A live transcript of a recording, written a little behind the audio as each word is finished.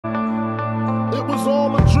it was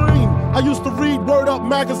all a dream. I used to read Word Up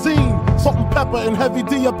magazine, Salt and Pepper and Heavy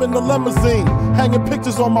D up in the limousine, hanging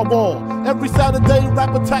pictures on my wall. Every Saturday,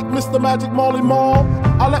 rap attack, Mr. Magic Marley Marl.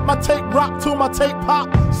 I let my tape rock till my tape pop,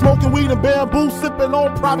 smoking weed and bamboo, sipping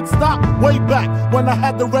on private stock. Way back when I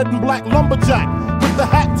had the red and black lumberjack with the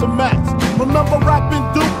hat to match. Remember rapping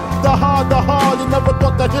Duke? The hard, you never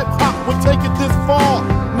thought that hip hop would take it this far.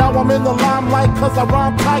 Now I'm in the limelight cause I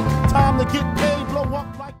rhyme tight. Time to get paid, blow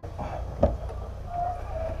up like...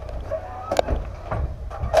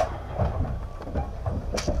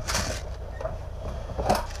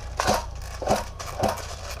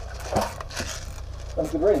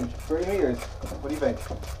 That's a good range, 3 meters. What do you think?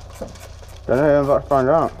 Don't know, I'm about to find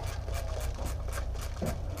out.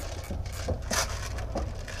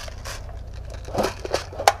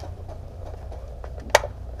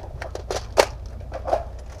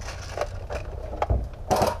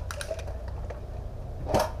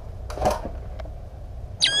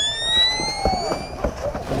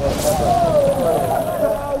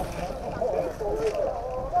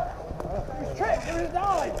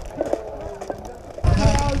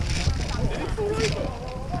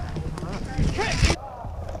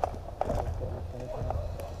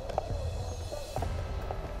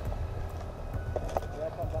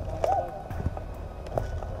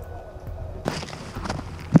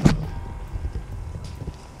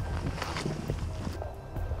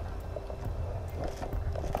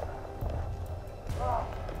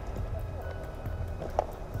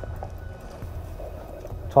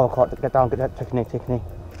 Twelve o'clock, get down, get that technique.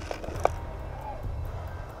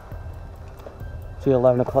 See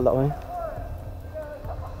 11 o'clock that way.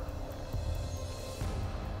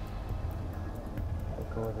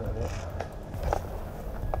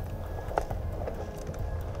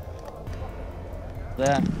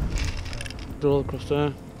 There. All across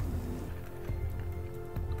there.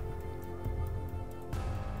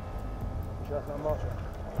 That's not much.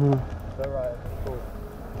 Hmm. So right, cool.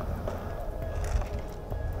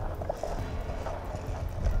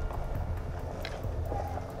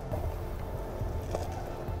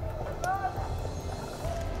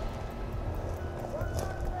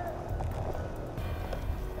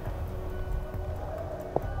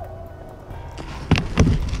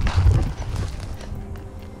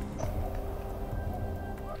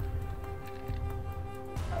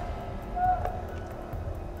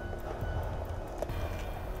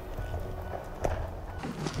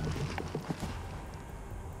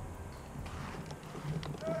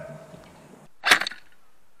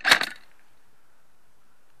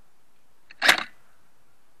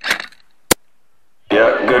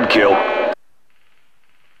 Yeah, good kill.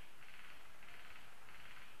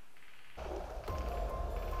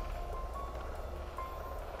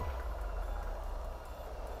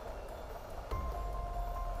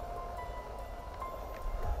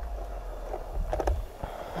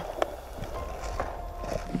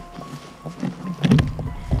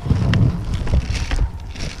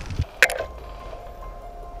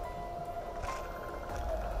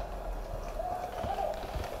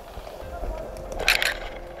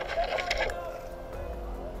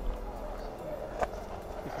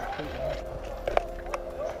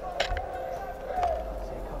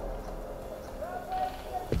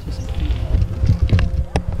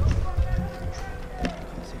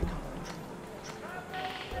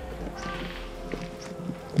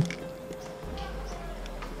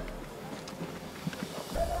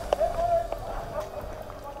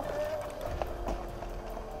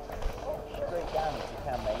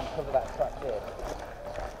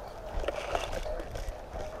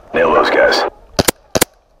 Nail those guys.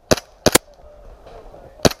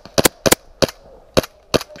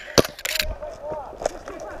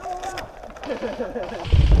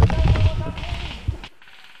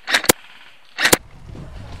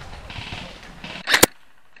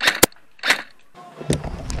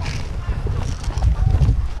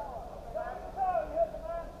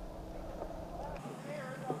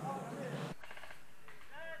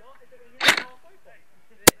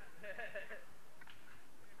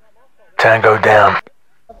 Tango down.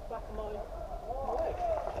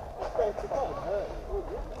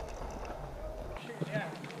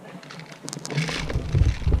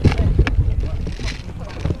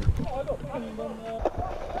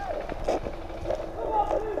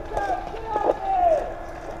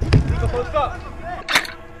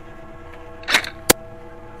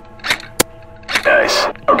 Nice.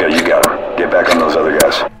 Okay, you got him. Get back on those other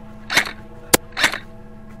guys.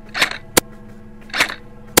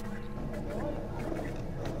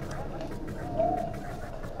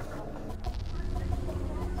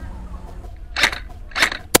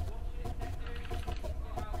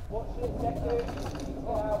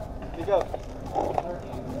 You go.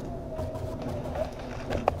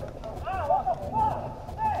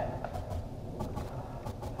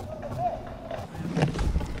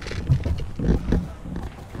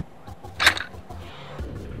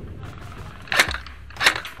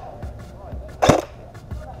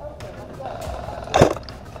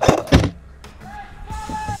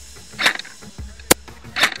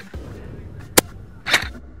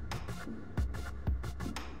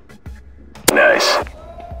 Nice.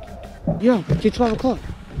 Yo, it's 12 o'clock.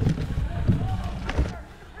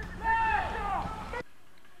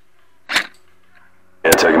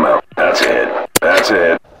 Yeah, take him out. That's it. That's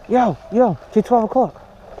it. Yo, it's 12 o'clock.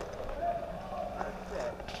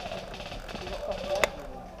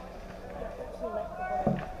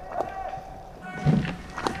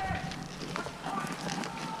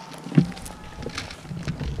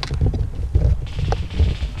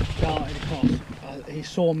 Darted across. He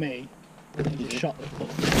saw me and just shot the foot.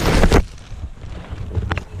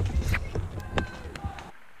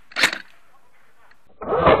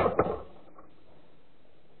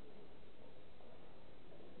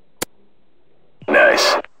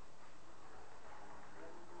 Nice.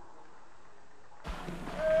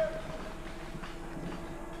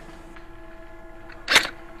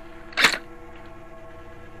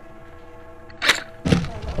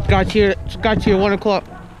 Got you 1 o'clock.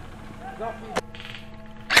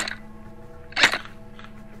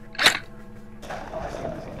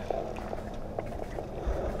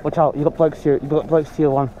 Watch out, you got blokes here,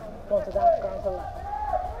 one. Go on to that, go on to the left.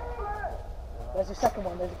 There's the second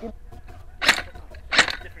one, there's a good...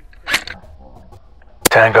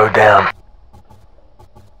 Tango down.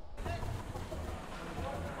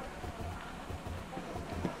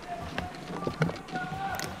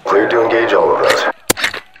 Clear to engage all of those.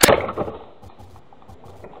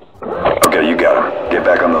 Okay, you got him. Get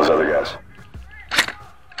back on those other guys.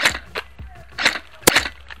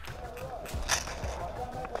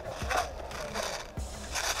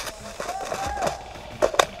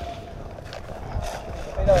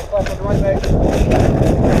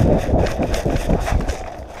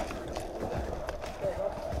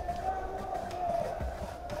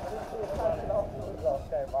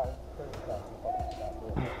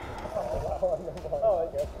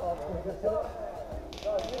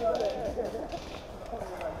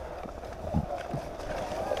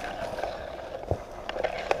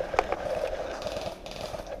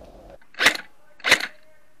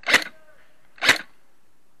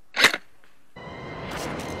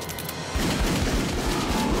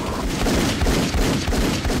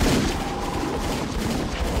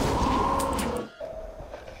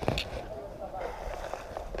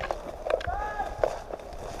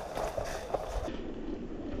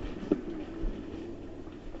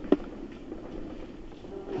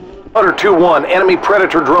 Hunter 2-1, enemy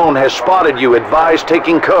Predator drone has spotted you. Advise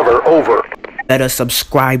taking cover. Over. Better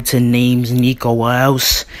subscribe to Name's Nicco or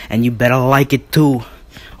else, and you better like it too.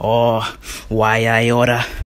 Or why I oughta.